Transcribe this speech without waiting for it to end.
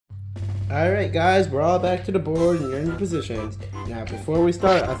Alright guys, we're all back to the board and you're in your positions. Now before we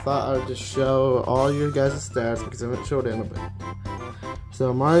start, I thought I would just show all your guys' stats because I haven't showed it in a bit.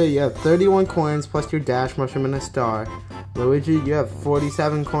 So Mario, you have 31 coins plus your dash mushroom and a star. Luigi, you have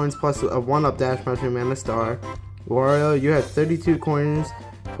 47 coins plus a 1-up dash mushroom and a star. Wario, you have 32 coins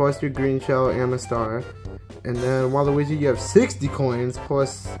plus your green shell and a star. And then Waluigi, you have 60 coins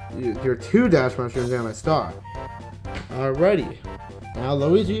plus your 2 dash mushrooms and a star. Alrighty. Now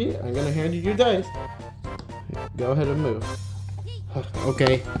Luigi, I'm gonna hand you your dice. Go ahead and move.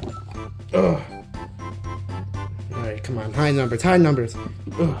 Okay. Ugh. Alright, come on. High numbers, high numbers.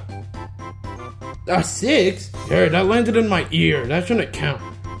 Ugh. A 6? Here, that landed in my ear. That shouldn't count.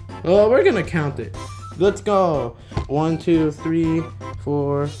 Oh, we're gonna count it. Let's go. 1, 2, 3,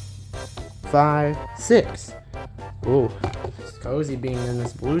 4, 5, 6. Ooh, it's cozy being in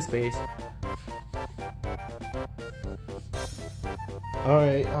this blue space.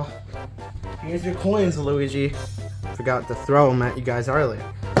 Alright, here's your coins, Luigi. Forgot to throw them at you guys earlier.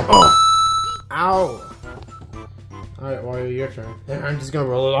 Oh! Ow! Alright, Wario, your turn. There, I'm just gonna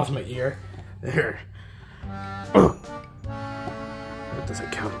roll it off my ear. There. Oh! That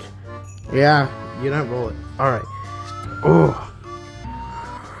doesn't count. Yeah, you don't roll it. Alright. Oh!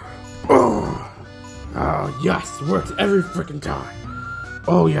 Oh! Oh, yes! Works every freaking time!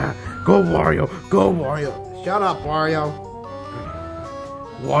 Oh, yeah! Go, Wario! Go, Wario! Shut up, Wario!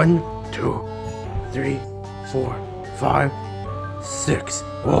 1, 2, 3, 4, 5, 6.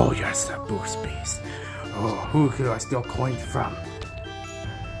 Oh, yes, that boost space. Oh, who could I steal coins from?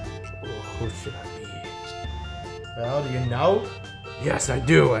 Oh, who should I be? Well, do you know? Yes, I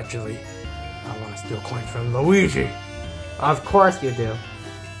do, actually. I want to steal coins from Luigi. Of course you do.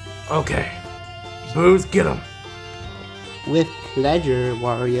 Okay. Booze, get him. With pleasure,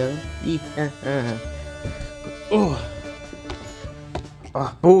 Wario. Oh.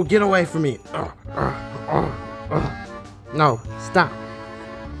 Boo, get away from me. No, stop.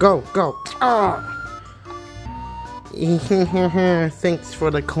 Go, go. Thanks for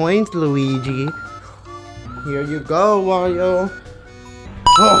the coins, Luigi. Here you go, Wario.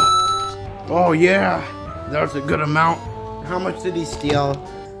 Oh yeah. That's a good amount. How much did he steal?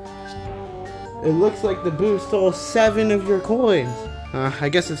 It looks like the Boo stole 7 of your coins. I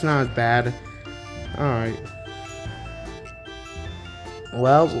guess it's not as bad. Alright.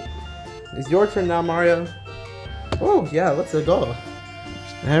 Well, it's your turn now, Mario. Oh, yeah, let's go.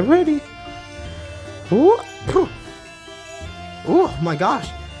 Alrighty. Oh my gosh.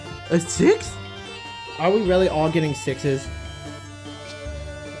 A 6? Are we really all getting 6s?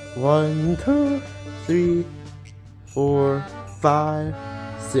 1, 2, 3, 4, 5,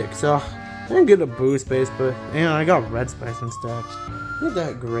 6. Oh, I didn't get a blue space, but I got red space instead. Isn't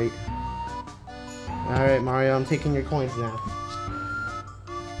that great? Alright, Mario, I'm taking your coins now.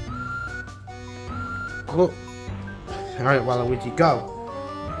 Oh. Alright, Waluigi, go.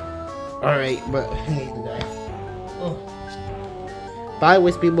 Alright, but I need to die. Oh. Bye,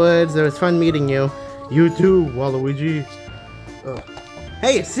 Wispy Woods. It was fun meeting you. You too, Waluigi.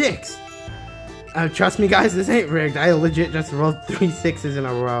 Hey, a 6! Trust me, guys, this ain't rigged. I legit just rolled 3 6s in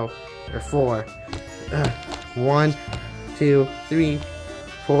a row. Or 4. 1, 2, 3,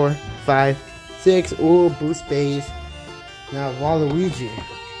 4, 5, 6. Ooh, boost space. Now, Waluigi.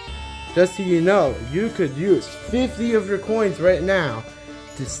 Just so you know, you could use 50 of your coins right now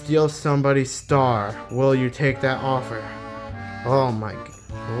to steal somebody's star. Will you take that offer? Oh my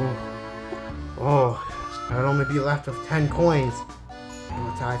god. Oh, I'd only be left with 10 coins.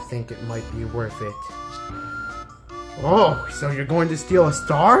 But I think it might be worth it. Oh, so you're going to steal a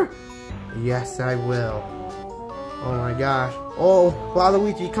star? Yes, I will. Oh my gosh. Oh,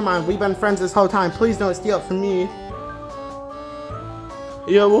 Waluigi, come on. We've been friends this whole time. Please don't steal it from me.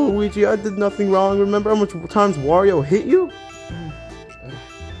 Yeah, well, Luigi, I did nothing wrong. Remember how much times Wario hit you?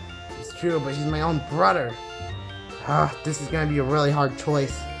 It's true, but he's my own brother. This is gonna be a really hard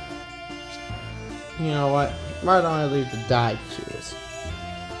choice. You know what? Why don't I leave the die to choose?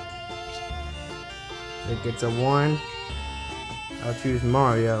 If it gets a 1, I'll choose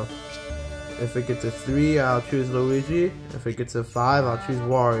Mario. If it gets a 3, I'll choose Luigi. If it gets a 5, I'll choose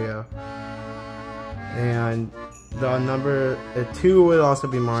Wario. And the number 2 would also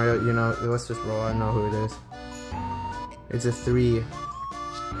be Mario. You know, let's just roll. I know who it is. It's a 3.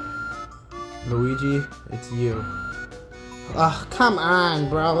 Luigi, it's you. Ugh, come on,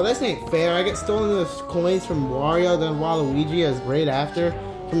 bro. This ain't fair. I get stolen the coins from Wario, then Waluigi is right after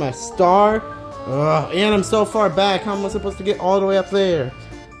for my star. Ugh, and I'm so far back. How am I supposed to get all the way up there?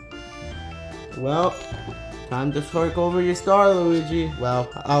 Well, time to fork over your star, Luigi. Well,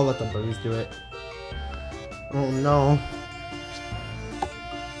 I'll let the birds do it. Oh no.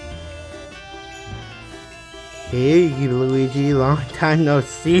 Hey, Luigi, long time no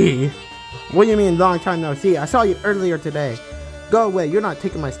see. What do you mean, long time no see? I saw you earlier today. Go away, you're not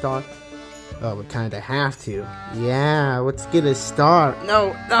taking my star. Oh, we kinda have to. Yeah, let's get a star.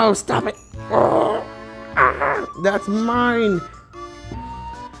 No, no, stop it. Oh, that's mine.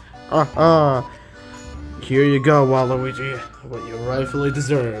 Here you go, Waluigi. What you rightfully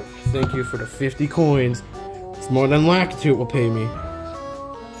deserve. Thank you for the 50 coins. It's more than Lakitu will pay me.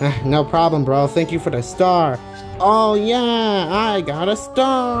 No problem, bro. Thank you for the star. Oh, yeah, I got a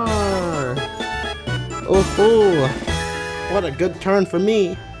star. Oh, what a good turn for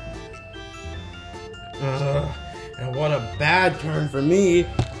me. And what a bad turn for me.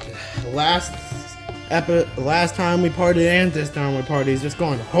 Last time we partied and this time we partied is just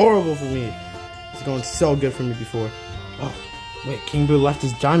going horrible for me. It's going so good for me before. Oh, wait, King Boo left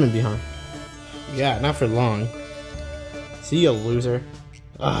his diamond behind. Yeah, not for long. See you, loser.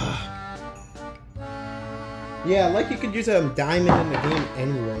 Yeah, like you could use a diamond in the game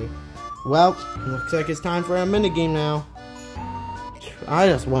anyway. Well, looks like it's time for a minigame now. I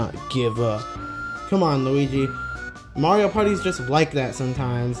just want to give up. Come on, Luigi. Mario Party's just like that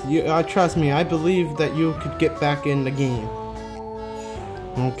sometimes. Trust me, I believe that you could get back in the game.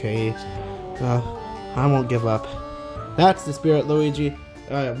 Okay. I won't give up. That's the spirit, Luigi.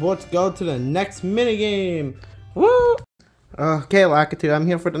 Alright, let's go to the next minigame. Woo! Okay, Lakitu, I'm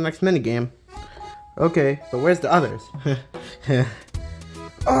here for the next minigame. Okay, but where's the others?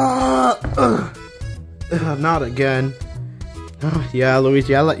 Not again. Oh, yeah,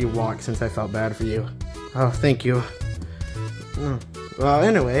 Luigi, I let you walk since I felt bad for you. Oh, thank you. Well,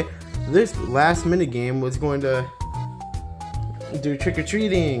 anyway, this last minigame was going to do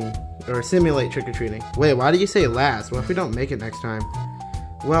trick-or-treating, or simulate trick-or-treating. Wait, why do you say last? What if we don't make it next time?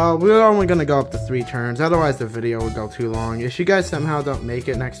 Well, we're only going to go up to 3 turns, otherwise the video would go too long. If you guys somehow don't make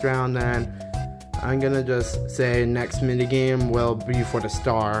it next round, then I'm going to just say next minigame will be for the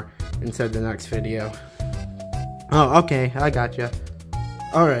star instead of the next video. Oh, okay, I gotcha.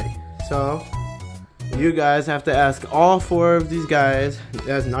 Alright, so you guys have to ask all 4 of these guys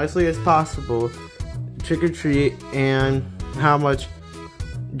as nicely as possible trick or treat and how much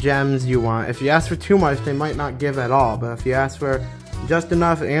gems you want. If you ask for too much, they might not give at all, but if you ask for just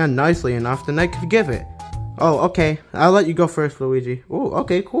enough and nicely enough, then they could give it. Oh, okay, I'll let you go first, Luigi. Oh,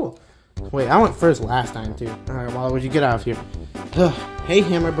 okay, cool. Wait, I went first last time too. Alright, Waluigi, get out of here. Hey,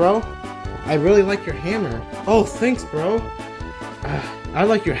 hammer bro. I really like your hammer. Oh, thanks, bro. I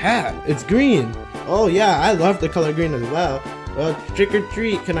like your hat. It's green. Oh, yeah, I love the color green as well. Trick or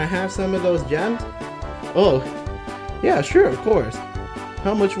treat, can I have some of those gems? Oh, yeah, sure, of course.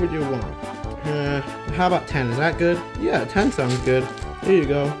 How much would you want? How about 10? Is that good? Yeah, 10 sounds good. Here you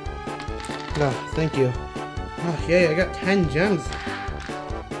go. Oh, thank you. Oh, yay, I got 10 gems.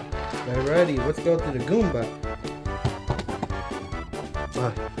 Alrighty, let's go to the Goomba.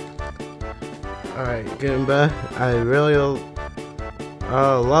 Alright, Goomba, I really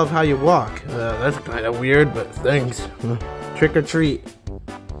love how you walk. That's kind of weird, but thanks. Trick or treat.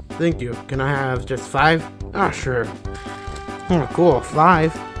 Thank you. Can I have just 5? Ah, sure. Oh, cool,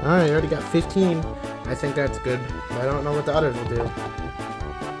 5. Alright, I already got 15. I think that's good, but I don't know what the others will do.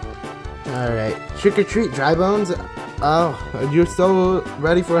 Alright, trick or treat, Dry Bones. Oh, you're so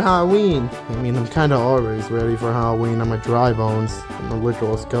ready for Halloween. I mean, I'm kind of always ready for Halloween. I'm a Dry Bones. I'm a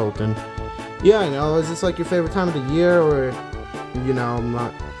literal skeleton. Yeah, I know. Is this like your favorite time of the year, or, you know, I'm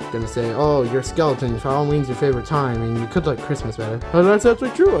not gonna say, oh, you're a skeleton, so Halloween's your favorite time, and you could like Christmas better. Oh, that's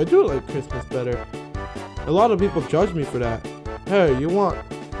actually true. I do like Christmas better. A lot of people judge me for that. Hey, you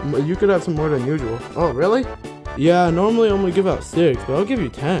could have some more than usual. Oh, really? Yeah, normally I only give out 6, but I'll give you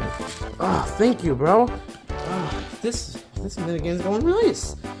 10. Oh, thank you, bro. This minigame's going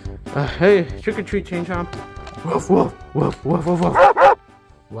nice. Hey, trick or treat, Chain Chomp. Woof, woof, woof, woof, woof, woof.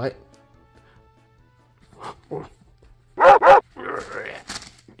 What?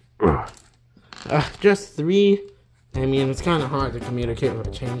 Just 3. I mean, it's kind of hard to communicate with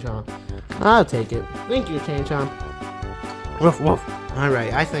a Chain Chomp. I'll take it. Thank you, Chain Chomp. Woof, woof.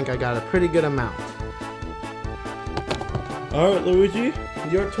 Alright, I think I got a pretty good amount. Alright, Luigi,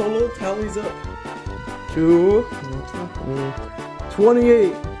 your total tallies up to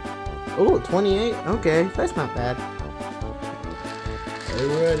 28. Oh, 28? Okay, that's not bad.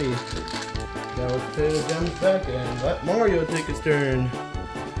 Alrighty. Now let's pay the gems back and let Mario take his turn.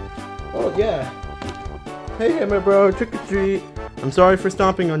 Oh, yeah. Hey, Hammer Bro, trick or treat. I'm sorry for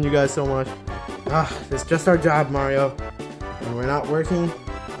stomping on you guys so much. It's just our job, Mario. And we're not working.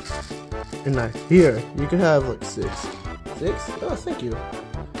 And here, you can have like 6. 6? Oh, thank you.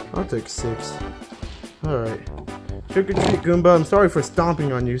 I'll take 6. Alright. Trick or treat, Goomba. I'm sorry for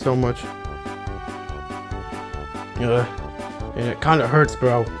stomping on you so much. And it kind of hurts,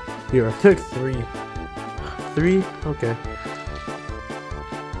 bro. Here, I took 3. 3? Okay.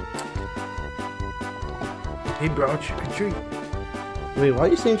 Hey, bro, trick or treat. Wait, why are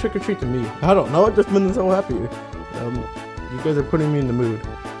you saying trick or treat to me? I don't know. I've just been so happy. You guys are putting me in the mood.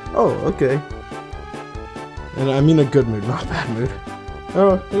 Oh, okay. And I mean a good mood, not a bad mood.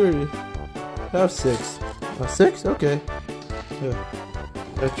 Oh, here you have 6. 6? Okay. Yeah.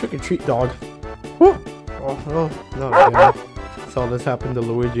 A trick or treat dog. Woo! Oh, no, damn. Saw this happen to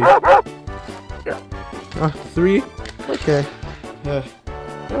Luigi. 3? Okay. Yeah,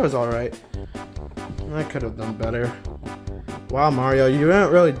 that was alright. I could have done better. Wow, Mario, you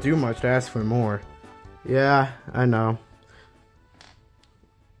didn't really do much to ask for more. Yeah, I know.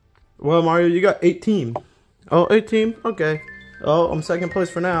 Well, Mario, you got 18. Oh, 18? Okay. Oh, I'm second place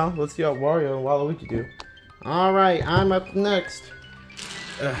for now. Let's see how Wario and Waluigi do. Alright, I'm up next.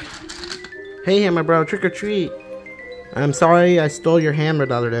 Hey, Hammer Bro, trick or treat. I'm sorry I stole your hammer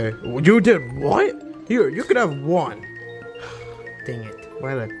the other day. You did what? Here, you could have 1. Dang it.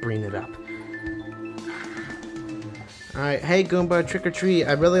 Why did I bring it up? Alright, hey Goomba, trick or treat.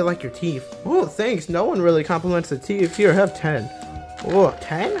 I really like your teeth. Oh, thanks. No one really compliments the teeth. Here, have 10. Oh,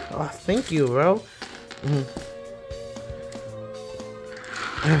 10? Oh, thank you, bro.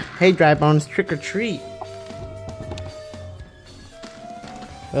 Hey, Dry Bones, trick or treat.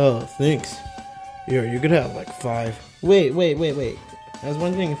 Oh, thanks. Here, you could have like 5. Wait. I was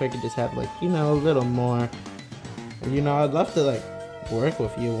wondering if I could just have like, you know, a little more. You know, I'd love to like work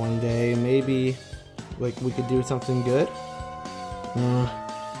with you one day. Maybe like we could do something good.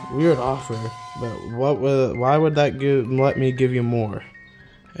 Weird offer, but why would that let me give you more?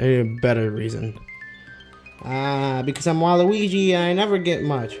 A better reason. Because I'm Waluigi and I never get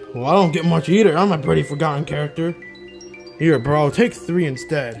much. Well, I don't get much either. I'm a pretty forgotten character. Here, bro, take 3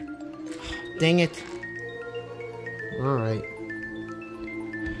 instead. Dang it. Alright.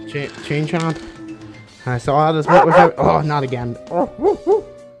 Chain chomp. I saw how this went with her. Oh, not again.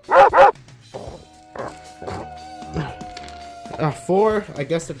 4? I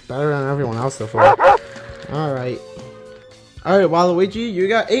guess it's better than everyone else so far. Alright. Alright, Waluigi, you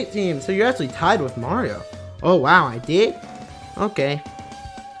got 18, so you're actually tied with Mario. Oh, wow, I did? Okay.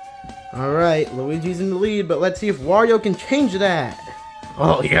 Alright, Luigi's in the lead, but let's see if Wario can change that.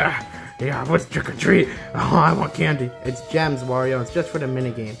 Oh, yeah. Yeah, what's trick or treat? Oh, I want candy. It's gems, Wario. It's just for the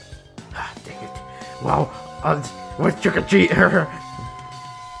minigame. Ah, dang it. Well, what's trick or treat?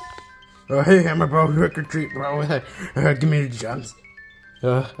 Oh, hey, Hammer Bro, trick or treat, bro. Give me the gems.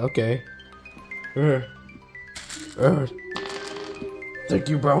 Okay. Thank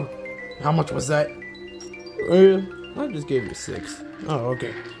you, bro. How much was that? I just gave you 6. Oh,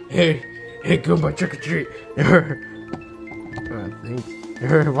 okay. Hey, Goomba, trick or treat. Thanks.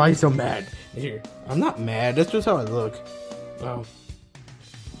 Why are you so mad? Here, I'm not mad. That's just how I look. Oh.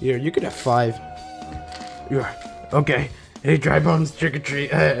 Here, you could have 5. Okay. Hey, Dry Bones, trick or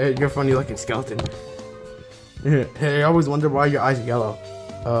treat. You're a funny looking skeleton. Hey, I always wonder why your eyes are yellow.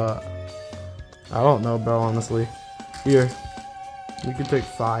 I don't know, bro, honestly. Here. You can take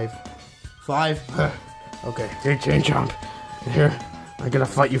 5. 5? Okay. Hey, Chain Chomp. Here. I'm gonna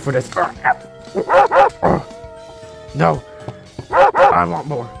fight you for this. No. I want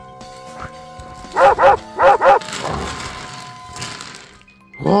more.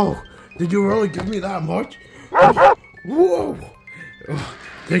 Whoa. Did you really give me that much? Whoa.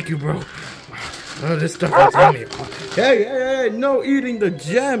 Thank you, bro. This stuff is yummy. Hey, no eating the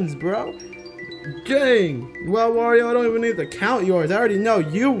gems, bro. Dang. Well, Wario, I don't even need to count yours. I already know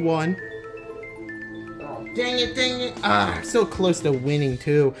you won. Oh, dang it. So close to winning,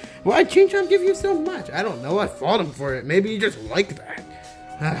 too. Why'd Chain Chomp give you so much? I don't know. I fought him for it. Maybe you just like that.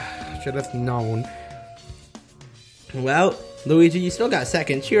 Should have known. Well, Luigi, you still got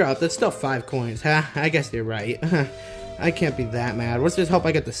second. Cheer up. That's still 5 coins. Huh? I guess you're right. I can't be that mad. Let's just hope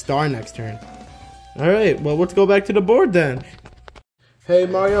I get the star next turn. Alright, well, let's go back to the board then. Hey,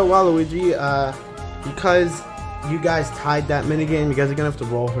 Mario, Waluigi, because you guys tied that minigame, you guys are gonna have to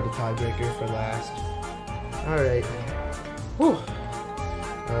roll for the tiebreaker for last. Alright. Whew.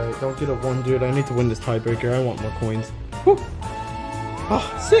 Alright, don't get a 1, dude. I need to win this tiebreaker. I want more coins. Whew.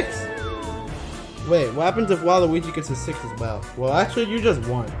 Oh, 6! Wait, what happens if Waluigi gets a 6 as well? Well, actually, you just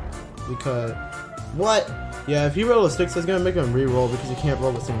won. Because... What? Yeah, if you roll a 6, that's gonna make him re-roll because you can't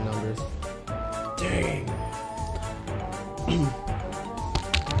roll the same numbers. Dang.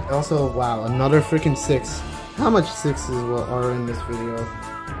 Also, wow, another freaking 6. How much 6s are in this video?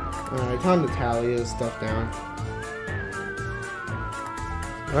 Alright, time to tally his stuff down.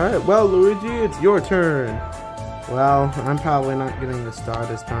 Alright, well, Luigi, it's your turn. Well, I'm probably not getting the star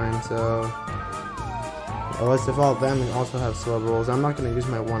this time, so... Unless if all of them also have slow rolls. I'm not gonna use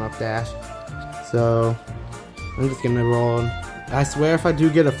my 1-up dash. So I'm just gonna roll. I swear if I do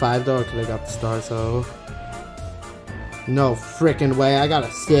get a $5, I could have got the star, so. No freaking way, I got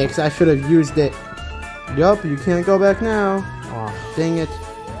a 6. I should have used it. Yup, you can't go back now. Aw, dang it.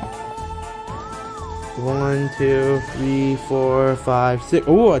 1, 2, 3, 4, 5, 6.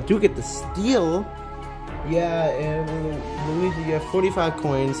 Oh, I do get the steal. Yeah, and Luigi, you have 45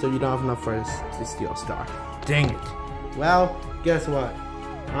 coins, so you don't have enough for us to steal a star. Dang it. Well, guess what?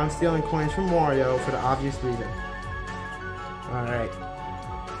 I'm stealing coins from Mario for the obvious reason. Alright.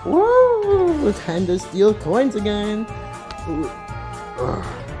 Woo! Time to steal coins again.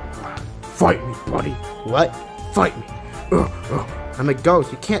 Fight me, buddy. What? Fight me. I'm a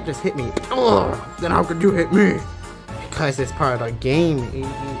ghost. You can't just hit me. Then how could you hit me? Because it's part of the game.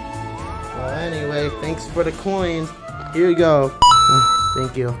 Well, anyway, thanks for the coins. Here you go.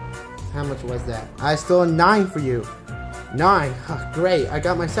 Thank you. How much was that? I stole 9 for you. 9. Oh, great. I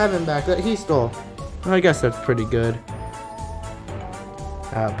got my 7 back that he stole. I guess that's pretty good.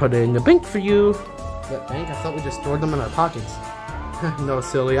 Put it in the bank for you. What bank? I thought we just stored them in our pockets. No,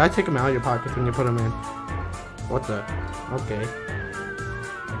 silly. I take them out of your pockets when you put them in. What the? Okay.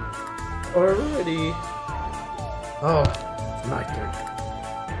 Alrighty. Oh, it's my turn.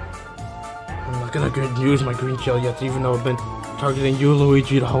 I'm not gonna use my green shell yet, even though I've been targeting you,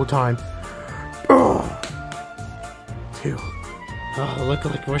 Luigi, the whole time. 2. Oh, look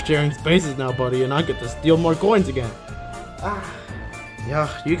like we're sharing spaces now, buddy, and I get to steal more coins again. Yeah,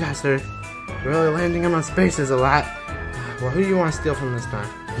 you guys are really landing in my spaces a lot. Well, who do you want to steal from this time?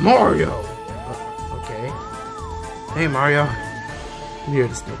 Mario! Okay. Hey, Mario. I'm here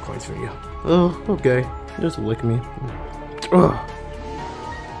to steal coins from you. Oh, okay. Just lick me.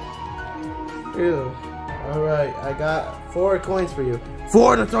 Ew. Alright, I got 4 coins for you.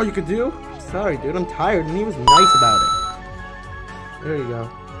 4? That's all you could do? Sorry, dude. I'm tired, and he was nice about it. There you go.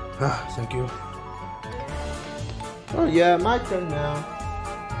 Thank you. Oh, yeah, my turn now.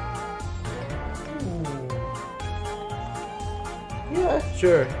 Yeah,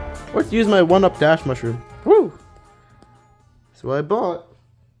 sure. Let's use my 1-up dash mushroom. Woo! That's what I bought.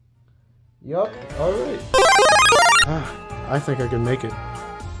 Yup, alright. I think I can make it.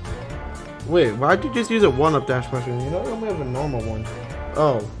 Wait, why'd you just use a 1-up dash mushroom? You know, I only have a normal one.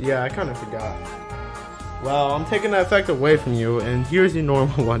 Oh, yeah, I kind of forgot. Well, I'm taking that effect away from you, and here's your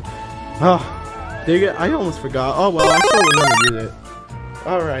normal one. Oh, dang it, I almost forgot. Oh, well, I still remember to use it.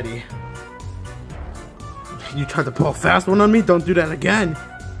 Alrighty. You tried to pull a fast one on me? Don't do that again.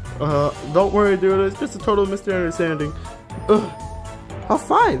 Don't worry, dude. It's just a total misunderstanding. Oh,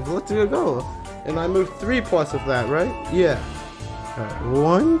 5. Let's go. And I moved 3 plus of that, right? Yeah. Alright.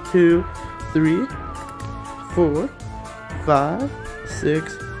 1, 2, 3, 4, 5,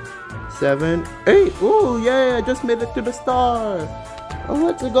 6, 7, 8. Ooh, yeah! I just made it to the star. Oh,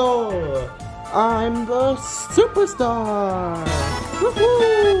 let's go. I'm the superstar.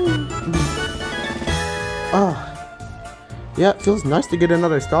 Woohoo! Yeah, it feels nice to get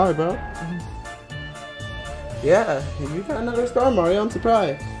another star, bro. Yeah, you got another star, Mario. I'm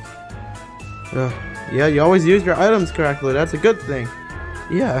surprised. Yeah, you always use your items correctly. That's a good thing.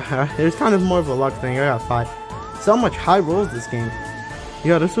 Yeah, it's kind of more of a luck thing. I got 5. So much high rolls this game.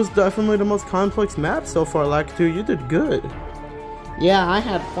 Yeah, this was definitely the most complex map so far, Lakitu. You did good. Yeah, I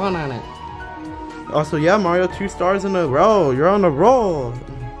had fun on it. Also, yeah, Mario, 2 stars in a row. You're on a roll.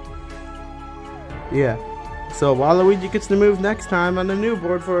 Yeah. So Waluigi gets to move next time on the new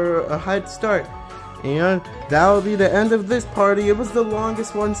board for a high start. And that will be the end of this party. It was the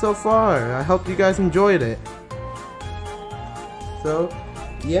longest one so far. I hope you guys enjoyed it. So,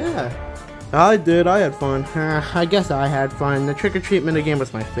 yeah. I did. I had fun. I guess I had fun. The trick-or-treat minigame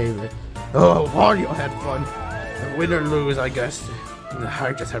was my favorite. Oh, Mario had fun. Win or lose, I guess.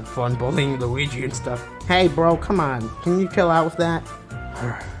 I just had fun bullying Luigi and stuff. Hey, bro, come on. Can you chill out with that?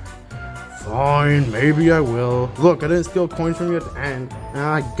 Fine, maybe I will. Look, I didn't steal coins from you at the end.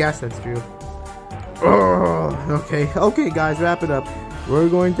 I guess that's true. Okay, guys, wrap it up. We're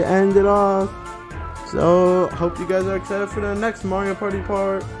going to end it off. So, hope you guys are excited for the next Mario Party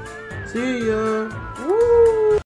part. See ya. Woo!